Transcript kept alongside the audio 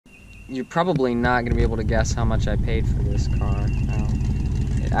You're probably not going to be able to guess how much I paid for this car.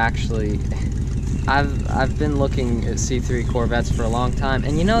 It actually, I've been looking at C3 Corvettes for a long time,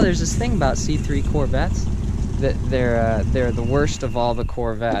 and you know, there's this thing about C3 Corvettes that they're the worst of all the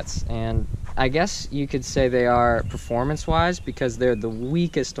Corvettes, and I guess you could say they are performance-wise because they're the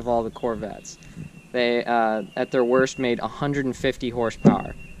weakest of all the Corvettes. They, at their worst, made 150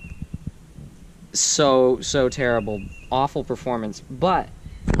 horsepower. So terrible, awful performance. But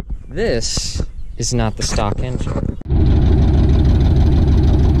this is not the stock engine.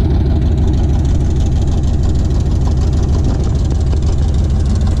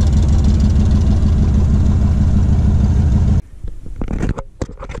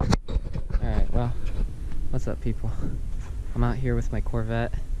 Alright, well, what's up, people? I'm out here with my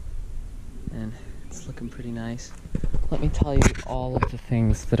Corvette, and it's looking pretty nice. Let me tell you all of the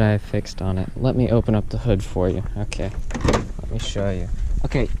things that I have fixed on it. Let me open up the hood for you. Okay, let me show you.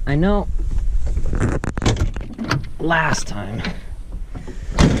 Okay, I know last time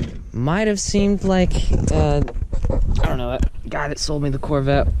might have seemed like, I don't know, that guy that sold me the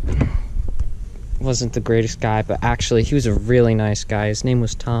Corvette wasn't the greatest guy, but actually he was a really nice guy. His name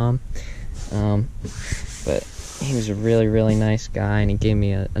was Tom, but he was a really nice guy, and he gave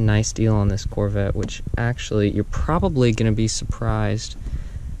me a nice deal on this Corvette, which actually you're probably going to be surprised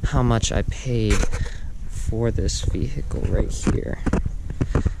how much I paid for this vehicle right here.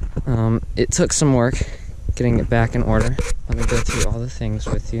 It took some work getting it back in order. Let me go through all the things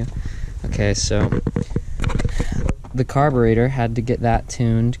with you. Okay, so the carburetor, had to get that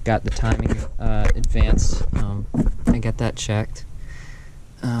tuned, got the timing advanced. I got that checked.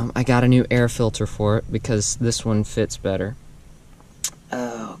 I got a new air filter for it because this one fits better.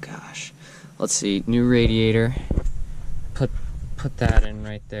 Oh gosh, let's see, new radiator. Put that in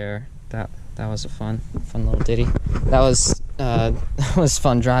right there. That was a fun little ditty. That was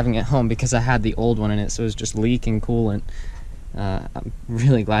fun driving it home because I had the old one in it, so it was just leaking coolant. I'm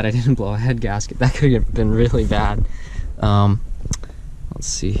really glad I didn't blow a head gasket. That could have been really bad. Let's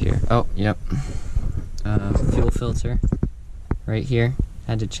see here. Oh, yep. Fuel filter right here.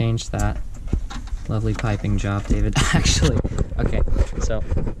 Had to change that. Lovely piping job, David. Actually, okay, so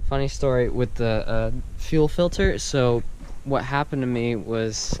funny story with the fuel filter. So what happened to me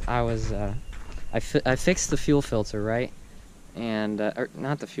was I fixed the fuel filter, right? And or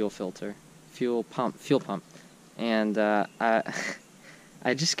not the fuel filter, fuel pump, and I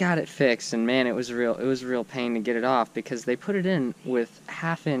just got it fixed, and man, it was a real pain to get it off because they put it in with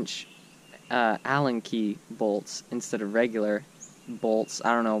 1/2-inch Allen key bolts instead of regular bolts.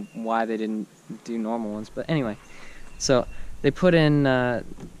 I don't know why they didn't do normal ones, but anyway, so they put in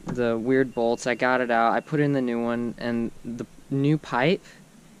the weird bolts. I got it out, I put in the new one, and the new pipe,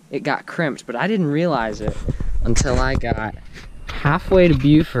 it got crimped, but I didn't realize it until I got halfway to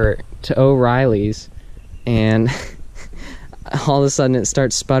Beaufort to O'Reilly's, and all of a sudden it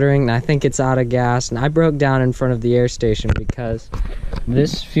starts sputtering, and I think it's out of gas, and I broke down in front of the air station because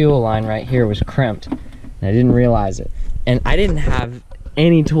this fuel line right here was crimped, and I didn't realize it. And I didn't have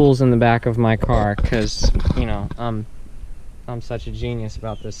any tools in the back of my car because, you know, I'm such a genius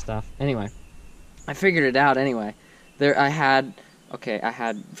about this stuff. Anyway, I figured it out anyway. I had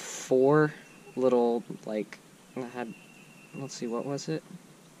 4 little, like, let's see, what was it?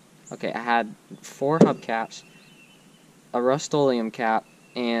 Okay, I had 4 hubcaps, a Rust-Oleum cap,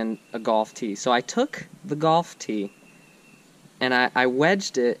 and a Golf tee. So I took the Golf tee and I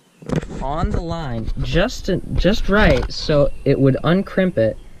wedged it on the line just right so it would uncrimp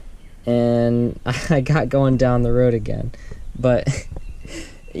it, and I got going down the road again. But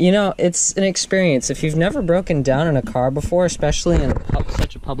you know, it's an experience. If you've never broken down in a car before, especially in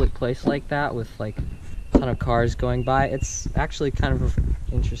such a public place like that with like a ton of cars going by, it's actually kind of an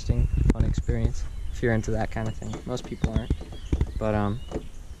interesting, fun experience if you're into that kind of thing. Most people aren't, but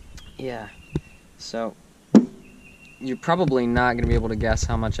yeah, so you're probably not going to be able to guess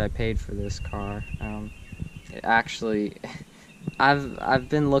how much I paid for this car. It actually, I've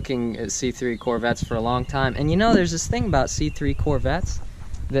been looking at C3 Corvettes for a long time, and you know, there's this thing about C3 Corvettes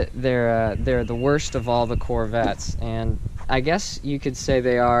that they're the worst of all the Corvettes, and I guess you could say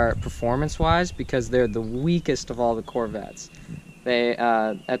they are performance-wise because they're the weakest of all the Corvettes. They,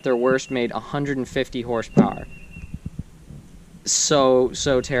 at their worst, made 150 horsepower. So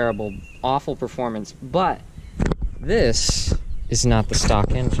terrible, awful performance. But this is not the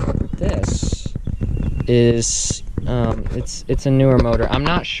stock engine. This is it's a newer motor. I'm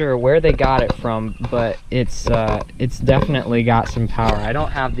not sure where they got it from, but it's definitely got some power. I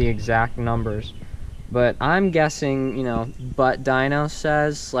don't have the exact numbers, but I'm guessing, you know, Butt Dyno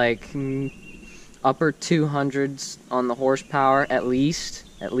says like upper 200s on the horsepower at least.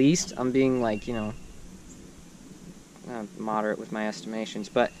 at least. I'm being, like, you know, moderate with my estimations,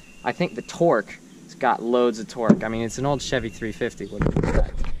 but I think the torque, it's got loads of torque. I mean, it's an old Chevy 350, what do you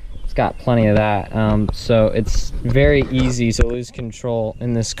expect? It's got plenty of that, so it's very easy to lose control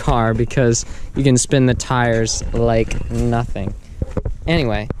in this car because you can spin the tires like nothing.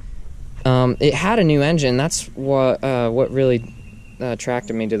 Anyway, it had a new engine. That's what really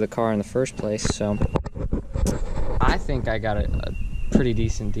attracted me to the car in the first place, so I think I got a pretty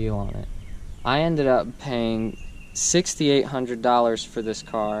decent deal on it. I ended up paying $6,800 for this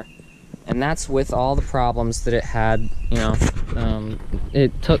car, and that's with all the problems that it had. You know,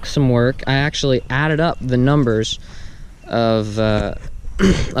 it took some work. I actually added up the numbers of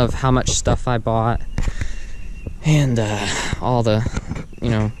how much stuff I bought, and all the, you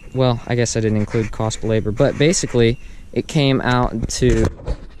know, well, I guess I didn't include cost of labor, but basically it came out to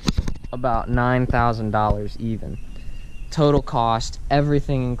about $9,000 even. Total cost,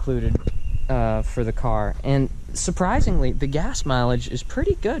 everything included for the car. And surprisingly, the gas mileage is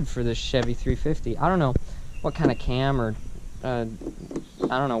pretty good for this Chevy 350. I don't know what kind of cam or I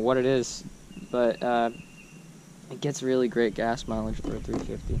don't know what it is, but it gets really great gas mileage for a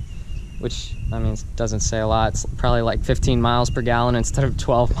 350, which, I mean, doesn't say a lot. It's probably like 15 miles per gallon instead of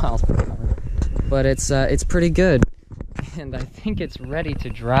 12 miles per gallon. But it's pretty good, and I think it's ready to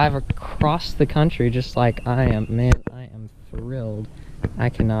drive across the country just like I am. Man, I am thrilled. I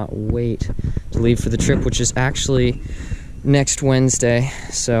cannot wait to leave for the trip, which is actually next Wednesday,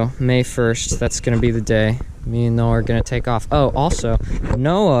 so May 1st. That's going to be the day. Me and Noah are going to take off. Oh, also,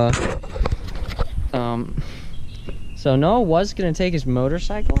 Noah, so Noah was going to take his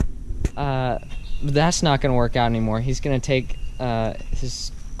motorcycle, but that's not going to work out anymore. He's going to take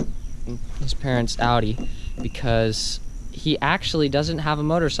his parents' Audi because he actually doesn't have a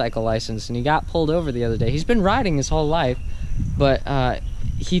motorcycle license, and he got pulled over the other day. He's been riding his whole life, but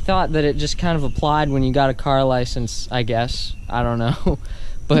he thought that it just kind of applied when you got a car license, I guess. I don't know.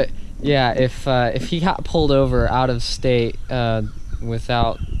 But yeah, if he got pulled over out of state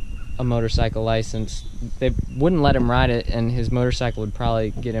without a motorcycle license, they wouldn't let him ride it, and his motorcycle would probably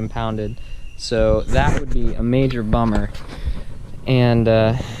get impounded. So that would be a major bummer. And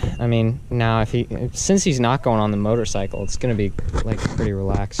I mean, now since he's not going on the motorcycle, it's gonna be like a pretty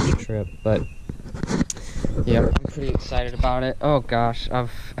relaxed trip. But yeah, I'm pretty excited about it. Oh gosh,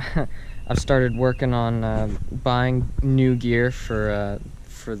 I've started working on buying new gear for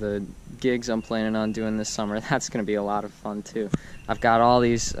the gigs I'm planning on doing this summer. That's gonna be a lot of fun too. I've got all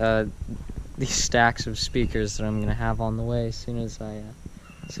these stacks of speakers that I'm gonna have on the way as soon as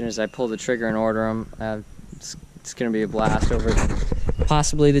I pull the trigger and order them. It's gonna be a blast over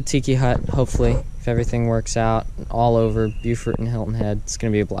possibly the Tiki Hut, hopefully, if everything works out, all over Beaufort and Hilton Head. It's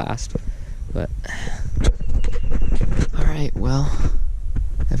gonna be a blast. But alright, well,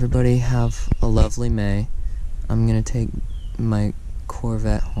 everybody have a lovely May. I'm gonna take my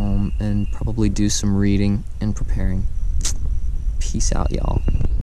Corvette home and probably do some reading and preparing. Peace out, y'all.